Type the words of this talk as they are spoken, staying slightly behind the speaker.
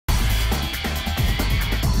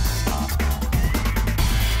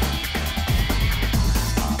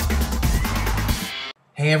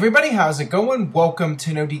Hey everybody, how's it going? Welcome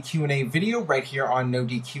to NoDQ&A video right here on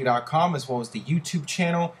NoDQ.com, as well as the YouTube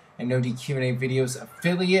channel and NoDQ&A videos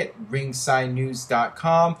affiliate,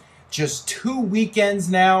 ringsidenews.com. Just 2 weekends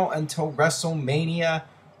now until Wrestlemania.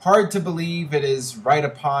 Hard to believe it is right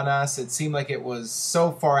upon us. It seemed like it was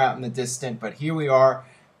so far out in the distance, but here we are,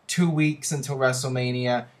 2 weeks until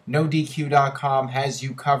Wrestlemania. NoDQ.com has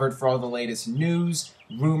you covered for all the latest news,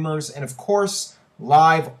 rumors, and of course,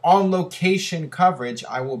 live on-location coverage.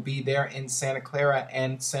 I will be there in Santa Clara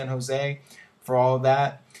and San Jose for all of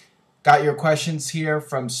that. Got your questions here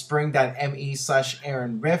from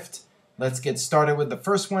spring.me/Aaron Rift. Let's get started with the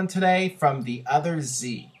first one today from the other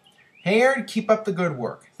Z. Hey Aaron, keep up the good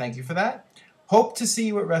work. Thank you for that. Hope to see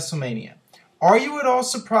you at WrestleMania. Are you at all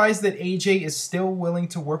surprised that AJ is still willing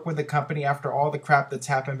to work with the company after all the crap that's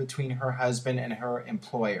happened between her husband and her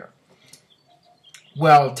employer?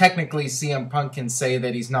 Well, technically, CM Punk can say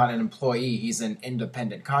that he's not an employee. He's an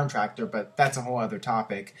independent contractor, but that's a whole other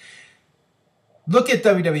topic. Look at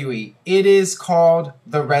WWE. It is called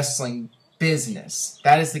the wrestling business.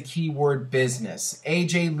 That is the key word, business.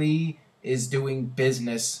 AJ Lee is doing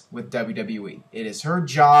business with WWE. It is her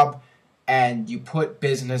job, and you put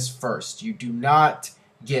business first. You do not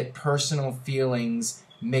get personal feelings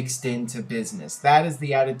mixed into business. That is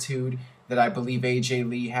the attitude that I believe AJ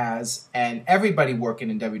Lee has, and everybody working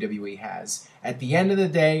in WWE has. At the end of the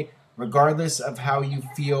day, regardless of how you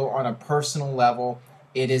feel on a personal level,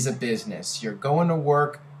 it is a business. You're going to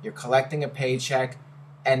work, you're collecting a paycheck,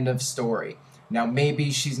 end of story. Now,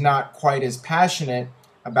 maybe she's not quite as passionate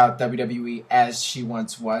about WWE as she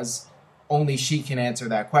once was. Only she can answer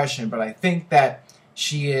that question, but I think that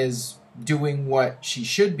she is doing what she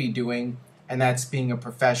should be doing, and that's being a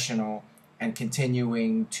professional and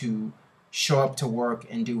continuing to show up to work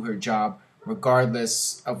and do her job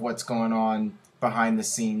regardless of what's going on behind the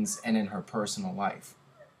scenes and in her personal life.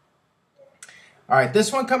 All right,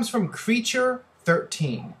 this one comes from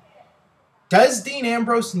Creature13. Does Dean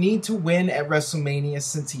Ambrose need to win at WrestleMania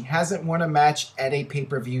since he hasn't won a match at a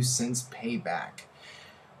pay-per-view since Payback?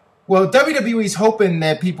 Well, WWE's hoping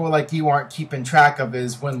that people like you aren't keeping track of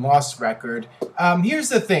his win-loss record. Here's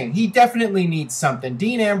the thing. He definitely needs something.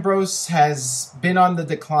 Dean Ambrose has been on the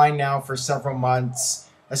decline now for several months,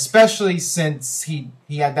 especially since he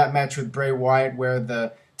had that match with Bray Wyatt where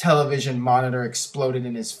the television monitor exploded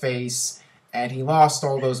in his face, and he lost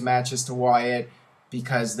all those matches to Wyatt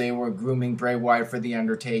because they were grooming Bray Wyatt for The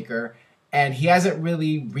Undertaker. And he hasn't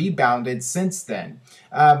really rebounded since then.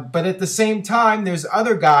 But at the same time, there's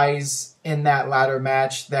other guys in that ladder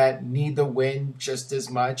match that need the win just as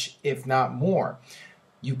much, if not more.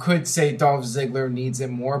 You could say Dolph Ziggler needs it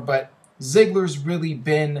more, but Ziggler's really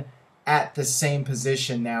been at the same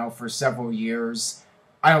position now for several years.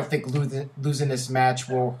 I don't think losing this match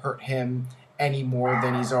will hurt him any more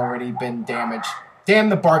than he's already been damaged. Damn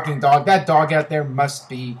the barking dog. That dog out there must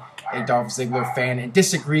be a Dolph Ziggler fan and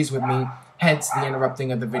disagrees with me, hence the interrupting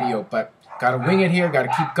of the video. But gotta wing it here,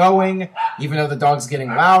 gotta keep going, even though the dog's getting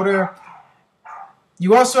louder.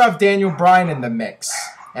 You also have Daniel Bryan in the mix,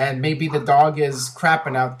 and maybe the dog is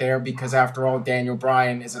crapping out there because after all, Daniel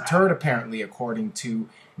Bryan is a turd apparently, according to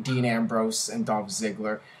Dean Ambrose and Dolph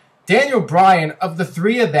Ziggler. Daniel Bryan, of the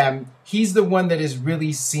three of them, he's the one that has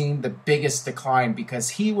really seen the biggest decline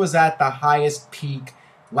because he was at the highest peak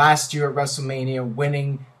last year at WrestleMania,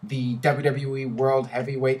 winning the WWE World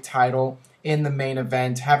Heavyweight title in the main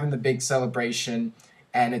event, having the big celebration,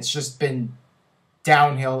 and it's just been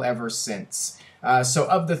downhill ever since. So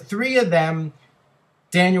of the three of them,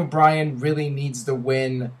 Daniel Bryan really needs to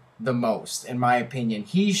win the most, in my opinion.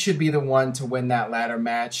 He should be the one to win that ladder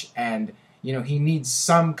match, and he needs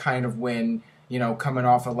some kind of win, coming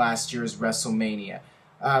off of last year's WrestleMania.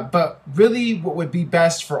 But really what would be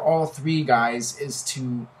best for all three guys is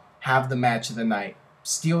to have the match of the night.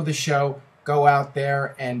 Steal the show, go out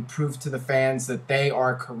there and prove to the fans that they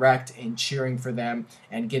are correct in cheering for them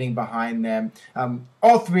and getting behind them.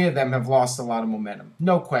 All three of them have lost a lot of momentum,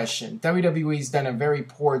 no question. WWE's done a very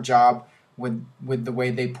poor job with the way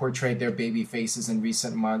they portrayed their baby faces in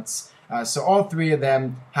recent months. So all three of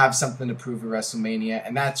them have something to prove at WrestleMania,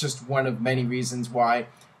 and that's just one of many reasons why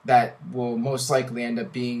that will most likely end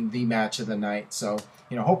up being the match of the night. So,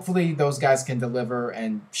 hopefully those guys can deliver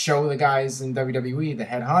and show the guys in WWE, the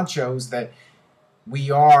head honchos, that we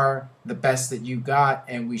are the best that you got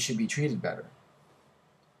and we should be treated better.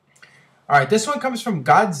 All right, this one comes from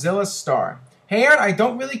Godzilla Star. Hey Aaron, I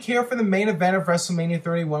don't really care for the main event of WrestleMania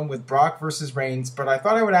 31 with Brock versus Reigns, but I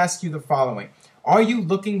thought I would ask you the following. Are you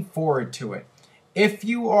looking forward to it? If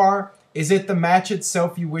you are, is it the match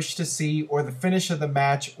itself you wish to see, or the finish of the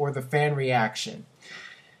match, or the fan reaction?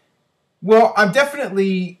 Well, I'm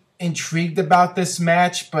definitely intrigued about this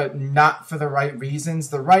match, but not for the right reasons.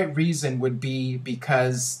 The right reason would be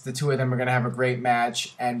because the two of them are going to have a great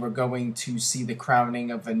match, and we're going to see the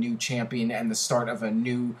crowning of a new champion and the start of a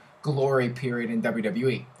new glory period in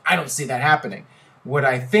WWE. I don't see that happening. What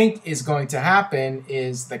I think is going to happen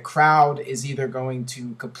is the crowd is either going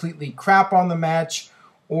to completely crap on the match,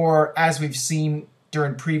 or as we've seen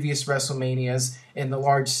during previous WrestleManias in the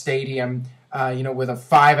large stadium, with a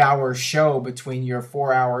 5-hour show between your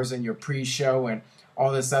 4 hours and your pre-show and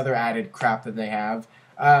all this other added crap that they have.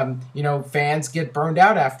 Fans get burned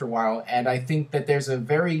out after a while, and I think that there's a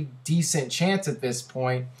very decent chance at this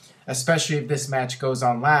point, especially if this match goes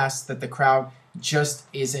on last, that the crowd just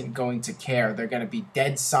isn't going to care. They're going to be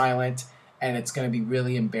dead silent, and it's going to be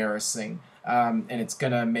really embarrassing. And it's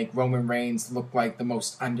going to make Roman Reigns look like the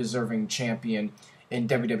most undeserving champion in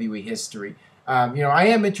WWE history. I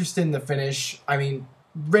am interested in the finish. I mean,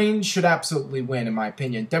 Reigns should absolutely win, in my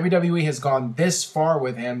opinion. WWE has gone this far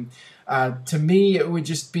with him. To me, it would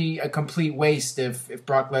just be a complete waste if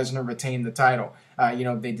Brock Lesnar retained the title.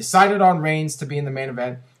 They decided on Reigns to be in the main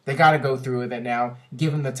event. They got to go through with it now,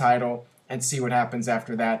 give him the title, and see what happens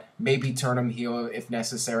after that. Maybe turn him heel if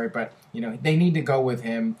necessary, but they need to go with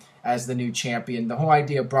him as the new champion. The whole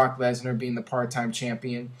idea of Brock Lesnar being the part-time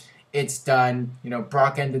champion, it's done.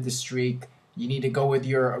 Brock ended the streak. You need to go with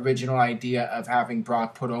your original idea of having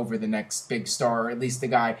Brock put over the next big star, or at least the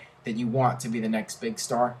guy that you want to be the next big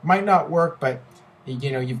star. Might not work, but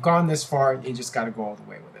you've gone this far. You just got to go all the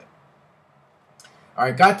way with it. All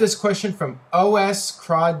right, got this question from OS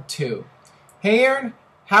Crod 2. Hey, Aaron,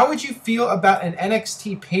 how would you feel about an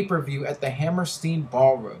NXT pay-per-view at the Hammerstein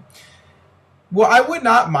Ballroom? Well, I would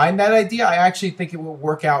not mind that idea. I actually think it would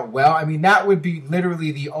work out well. I mean, that would be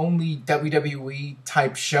literally the only WWE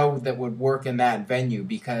type show that would work in that venue,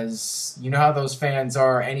 because you know how those fans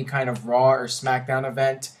are. Any kind of Raw or SmackDown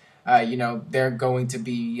event, they're going to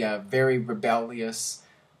be very rebellious.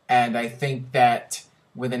 And I think that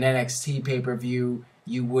with an NXT pay-per-view,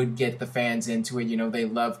 you would get the fans into it. They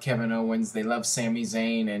love Kevin Owens, they love Sami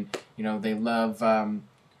Zayn, and they love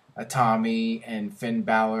Tommy and Finn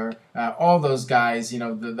Balor, all those guys,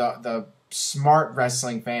 the smart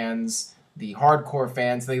wrestling fans, the hardcore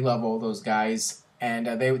fans, they love all those guys, and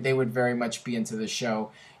they would very much be into the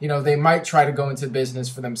show. They might try to go into business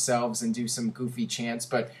for themselves and do some goofy chants,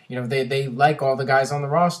 but they like all the guys on the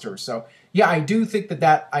roster. So yeah, I do think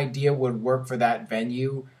that idea would work for that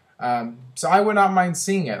venue. So I would not mind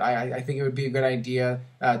seeing it. I think it would be a good idea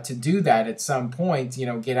to do that at some point,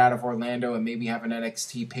 get out of Orlando and maybe have an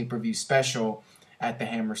NXT pay-per-view special at the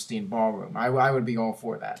Hammerstein Ballroom. I would be all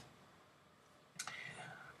for that.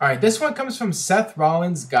 All right, this one comes from Seth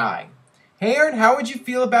Rollins Guy. Hey, Aaron, how would you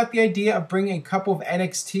feel about the idea of bringing a couple of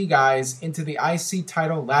NXT guys into the IC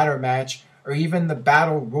title ladder match or even the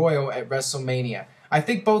Battle Royal at WrestleMania? I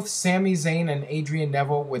think both Sami Zayn and Adrian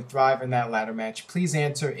Neville would thrive in that ladder match. Please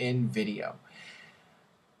answer in video.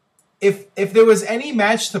 If there was any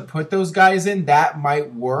match to put those guys in, that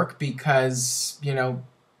might work because,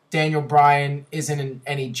 Daniel Bryan isn't in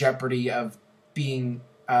any jeopardy of being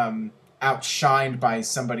outshined by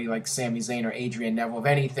somebody like Sami Zayn or Adrian Neville. If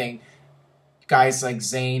anything, guys like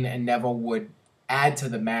Zayn and Neville would add to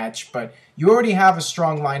the match, but you already have a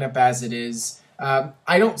strong lineup as it is.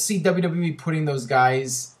 I don't see WWE putting those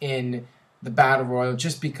guys in the Battle Royal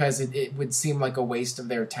just because it would seem like a waste of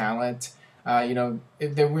their talent.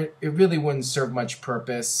 It really wouldn't serve much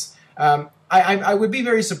purpose. I would be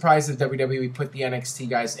very surprised if WWE put the NXT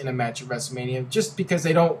guys in a match at WrestleMania just because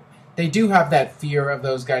they do have that fear of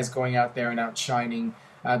those guys going out there and outshining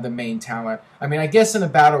the main talent. I mean, I guess in a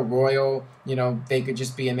Battle Royal, they could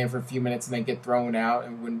just be in there for a few minutes and then get thrown out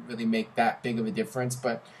and wouldn't really make that big of a difference,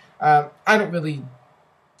 but I don't really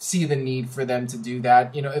see the need for them to do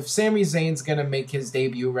that. If Sami Zayn's going to make his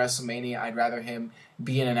debut at WrestleMania, I'd rather him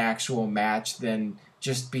be in an actual match than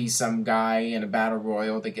just be some guy in a Battle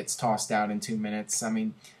Royal that gets tossed out in 2 minutes. I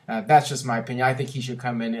mean, that's just my opinion. I think he should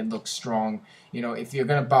come in and look strong. If you're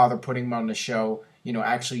going to bother putting him on the show,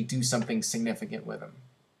 actually do something significant with him.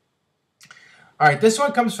 All right, this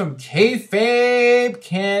one comes from Kayfabe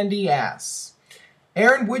Candy Ass.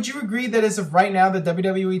 Aaron, would you agree that as of right now, the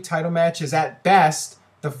WWE title match is at best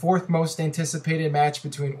the fourth most anticipated match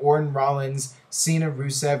between Orton, Rollins, Cena,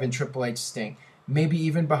 Rusev, and Triple H Sting? Maybe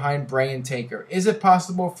even behind Bray and Taker. Is it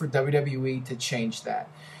possible for WWE to change that?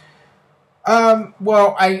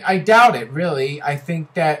 Well, I doubt it, really. I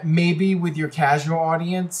think that maybe with your casual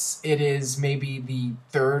audience, it is maybe the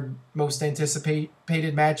third most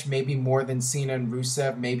anticipated match, maybe more than Cena and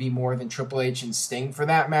Rusev, maybe more than Triple H and Sting for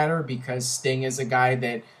that matter, because Sting is a guy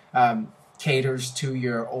that caters to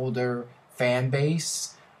your older fan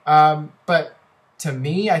base. But to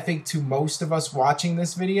me, I think to most of us watching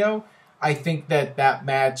this video, I think that that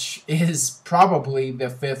match is probably the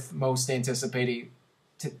 5th most anticipated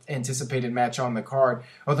match on the card.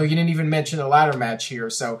 Although you didn't even mention the ladder match here,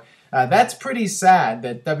 so that's pretty sad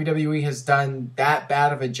that WWE has done that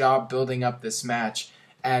bad of a job building up this match.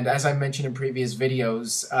 And as I mentioned in previous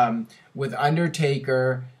videos, with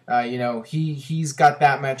Undertaker, you know, he's got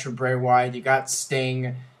that match with Bray Wyatt. You got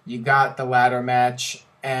Sting, you got the ladder match,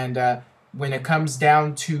 and when it comes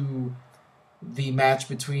down to the match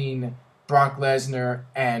between Brock Lesnar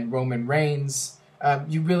and Roman Reigns,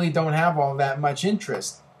 you really don't have all that much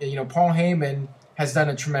interest. You know, Paul Heyman has done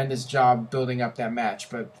a tremendous job building up that match,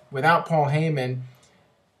 but without Paul Heyman,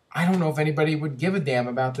 I don't know if anybody would give a damn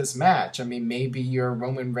about this match. I mean, maybe you're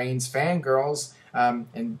Roman Reigns fangirls,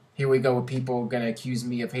 and here we go with people going to accuse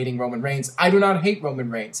me of hating Roman Reigns. I do not hate Roman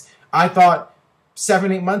Reigns. I thought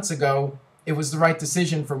 7-8 months ago it was the right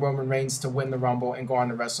decision for Roman Reigns to win the Rumble and go on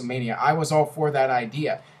to WrestleMania. I was all for that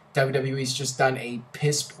idea. WWE's just done a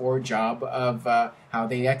piss-poor job of how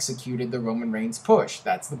they executed the Roman Reigns push.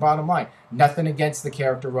 That's the bottom line. Nothing against the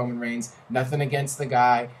character Roman Reigns. Nothing against the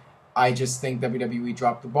guy. I just think WWE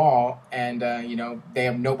dropped the ball, and you know, they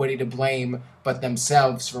have nobody to blame but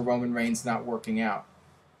themselves for Roman Reigns not working out.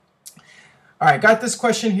 All right, got this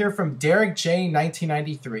question here from Derek J.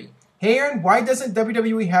 1993. Hey Aaron, why doesn't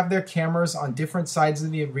WWE have their cameras on different sides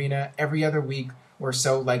of the arena every other week or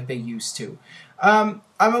so like they used to? I'm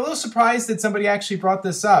a little surprised that somebody actually brought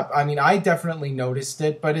this up. I mean, I definitely noticed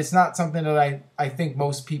it, but it's not something that I think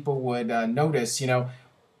most people would notice. You know,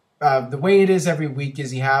 the way it is every week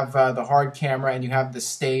is you have the hard camera and you have the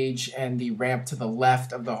stage and the ramp to the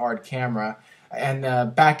left of the hard camera.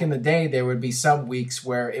 And back in the day, there would be some weeks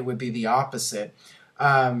where it would be the opposite.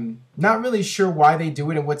 Not really sure why they do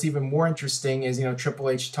it, and what's even more interesting is, you know, Triple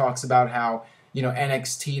H talks about how, you know,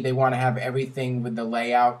 NXT, they want to have everything with the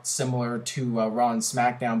layout similar to Raw and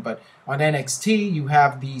SmackDown, but on NXT, you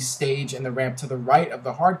have the stage and the ramp to the right of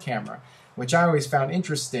the hard camera, which I always found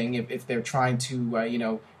interesting if they're trying to, you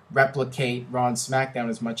know, replicate Raw and SmackDown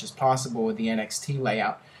as much as possible with the NXT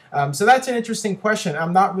layout. So that's an interesting question.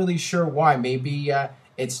 I'm not really sure why. Maybe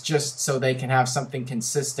it's just so they can have something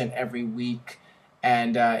consistent every week,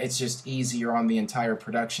 and it's just easier on the entire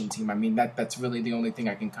production team. I mean, that's really the only thing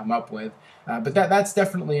I can come up with. But that's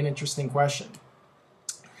definitely an interesting question.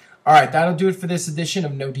 All right, that'll do it for this edition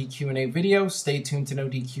of NoDQ&A video. Stay tuned to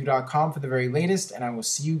NoDQ.com for the very latest, and I will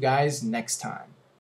see you guys next time.